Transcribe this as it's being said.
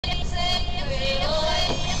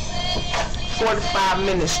45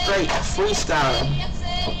 minutes straight freestyling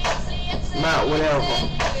about whatever.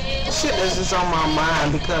 Shit that's just on my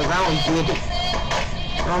mind because I don't get it.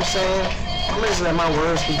 You know what I'm saying? I'm gonna just let my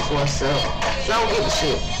words speak for itself. So I don't get the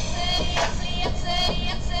shit.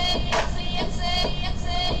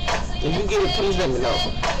 If you get it, please let me know.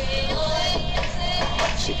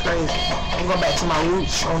 Shit crazy. I'm going back to my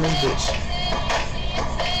roots on this bitch.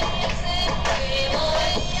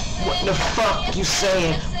 What the fuck you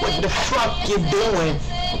saying? What the fuck you doing?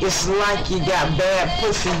 It's like you got bad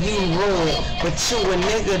pussy, you ruined, but you a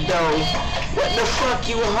nigga though. What the fuck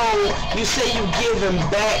you hold? You say you giving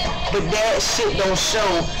back, but that shit don't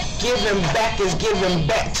show. Giving back is giving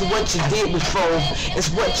back to what you did before.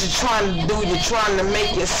 It's what you're trying to do. You're trying to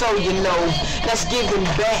make it so you know. That's giving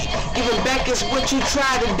back. Giving back is what you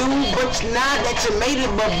try to do, but now that you made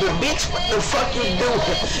it, but bitch, what the fuck you doing?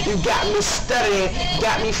 You got me stuttering,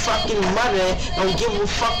 got me fucking muttering. Don't give a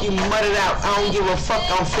fuck, you muttered out. I don't give a fuck,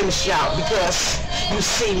 I'm finished out because you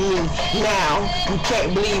see me now. You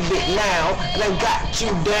can't believe it now. And I got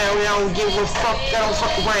you down. I don't give a fuck, I don't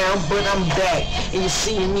fuck around, but I'm back. And you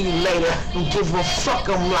see me later. Don't give a fuck,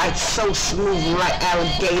 I'm like so smooth like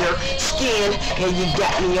alligator skin. And you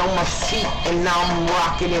got me on my feet and now I'm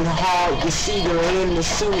rocking it hard. You see the in the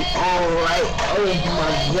suit, alright. Oh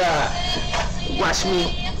my god. Watch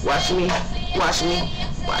me, watch me, watch me,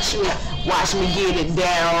 watch me, watch me get it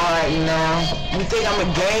down right now. You think I'm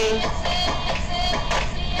a game?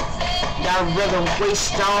 I'd rather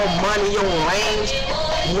waste all money on lames,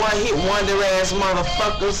 one hit wonder ass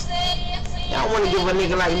motherfuckers. Y'all wanna give a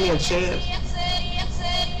nigga like me a chance?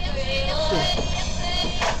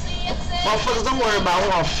 Motherfuckers, don't worry about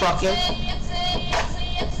who I'm fucking.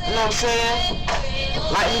 You know what I'm saying?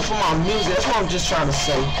 Like me for my music, that's what I'm just trying to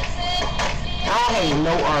say. I don't hate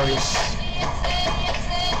no artists.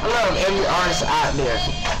 I love every artist out there.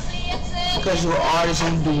 Because you're an artist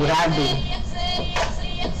and you do what I do.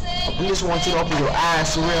 I just want you to open your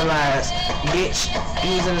eyes to realize, bitch,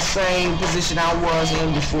 you was in the same position I was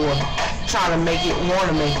in before. Trying to make it,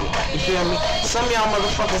 wanna make it. You feel me? Some of y'all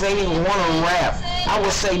motherfuckers ain't even wanna rap. I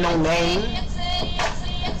would say no name.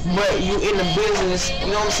 But you in the business, you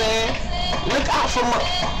know what I'm saying? Look out for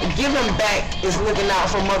giving back is looking out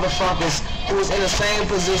for motherfuckers who was in the same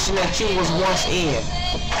position that you was once in.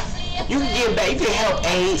 You can give back, you can help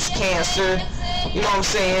AIDS, cancer, you know what I'm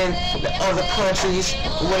saying, the other countries,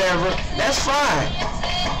 whatever, that's fine.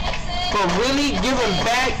 But really giving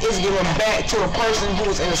back is giving back to a person who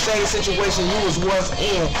was in the same situation you was once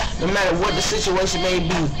in, no matter what the situation may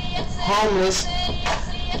be. Homeless,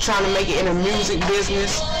 trying to make it in the music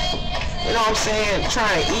business, you know what I'm saying,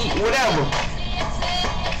 trying to eat, whatever.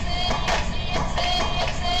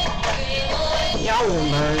 Y'all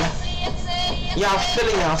won't learn. Y'all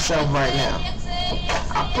feeling yourself right now.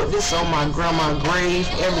 I put this on my grandma's grave,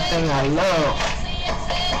 everything I love.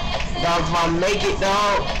 Dog, if I make it,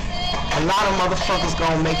 dog, a lot of motherfuckers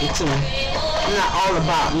gonna make it too. I'm not all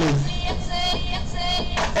about me.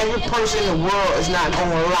 Every person in the world is not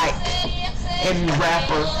gonna like every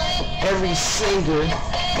rapper, every singer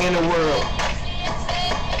in the world.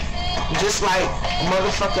 Just like a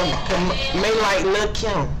motherfucker may like Lil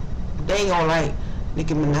Kim, they ain't gonna like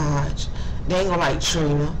Nicki Minaj. They ain't gonna like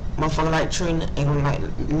Trina. Motherfucker like Trina ain't gonna like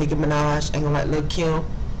Nicki Minaj, ain't gonna like Lil Kim,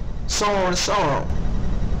 so on and so on.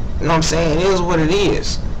 You know what I'm saying? It is what it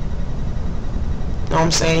is. You know what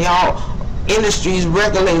I'm saying? Y'all industries,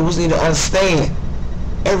 record labels need to understand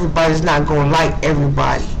everybody's not gonna like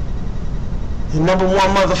everybody. The number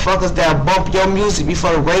one motherfuckers that bump your music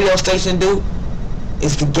before the radio station do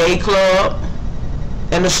is the gay club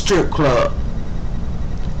and the strip club.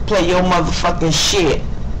 Play your motherfucking shit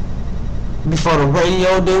before the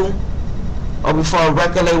radio do, or before a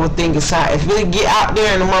record label think it's hot. If it get out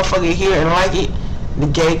there and the motherfucker hear and like it, the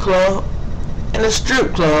gay club and the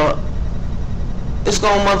strip club, it's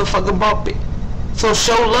gonna motherfucker bump it. So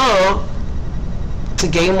show love to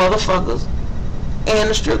gay motherfuckers and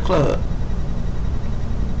the strip club.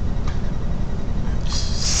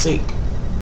 Sick.